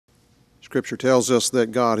Scripture tells us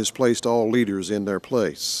that God has placed all leaders in their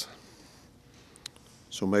place.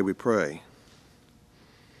 So may we pray.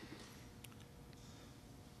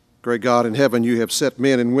 Great God in heaven, you have set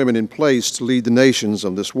men and women in place to lead the nations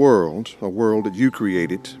of this world, a world that you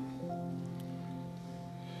created.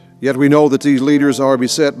 Yet we know that these leaders are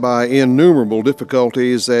beset by innumerable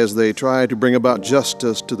difficulties as they try to bring about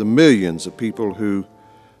justice to the millions of people who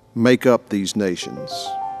make up these nations.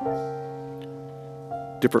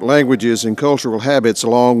 Different languages and cultural habits,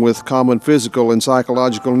 along with common physical and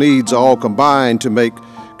psychological needs, all combine to make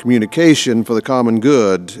communication for the common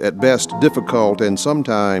good at best difficult and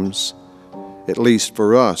sometimes, at least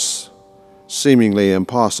for us, seemingly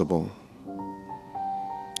impossible.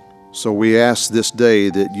 So we ask this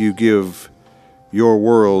day that you give your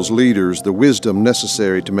world's leaders the wisdom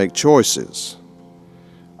necessary to make choices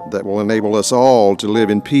that will enable us all to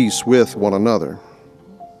live in peace with one another.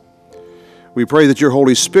 We pray that your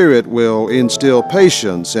Holy Spirit will instill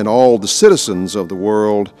patience in all the citizens of the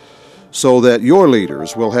world so that your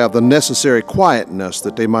leaders will have the necessary quietness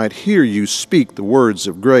that they might hear you speak the words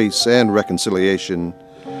of grace and reconciliation,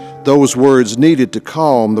 those words needed to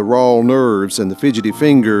calm the raw nerves and the fidgety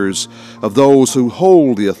fingers of those who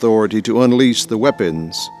hold the authority to unleash the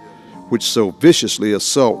weapons which so viciously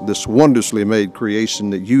assault this wondrously made creation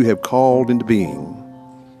that you have called into being.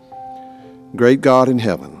 Great God in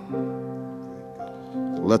heaven,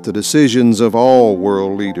 let the decisions of all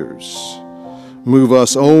world leaders move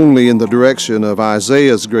us only in the direction of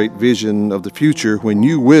Isaiah's great vision of the future when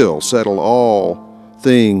you will settle all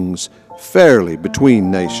things fairly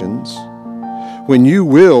between nations, when you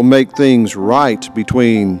will make things right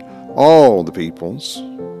between all the peoples,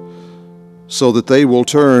 so that they will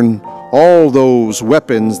turn all those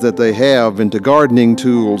weapons that they have into gardening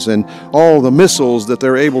tools, and all the missiles that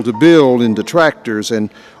they're able to build into tractors,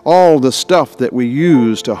 and all the stuff that we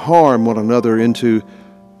use to harm one another into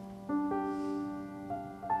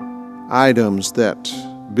items that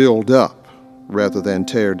build up rather than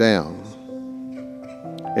tear down.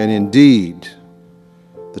 And indeed,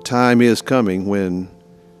 the time is coming when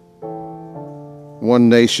one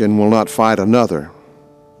nation will not fight another,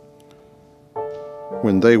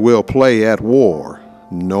 when they will play at war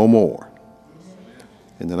no more.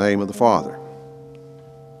 In the name of the Father,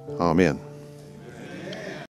 amen.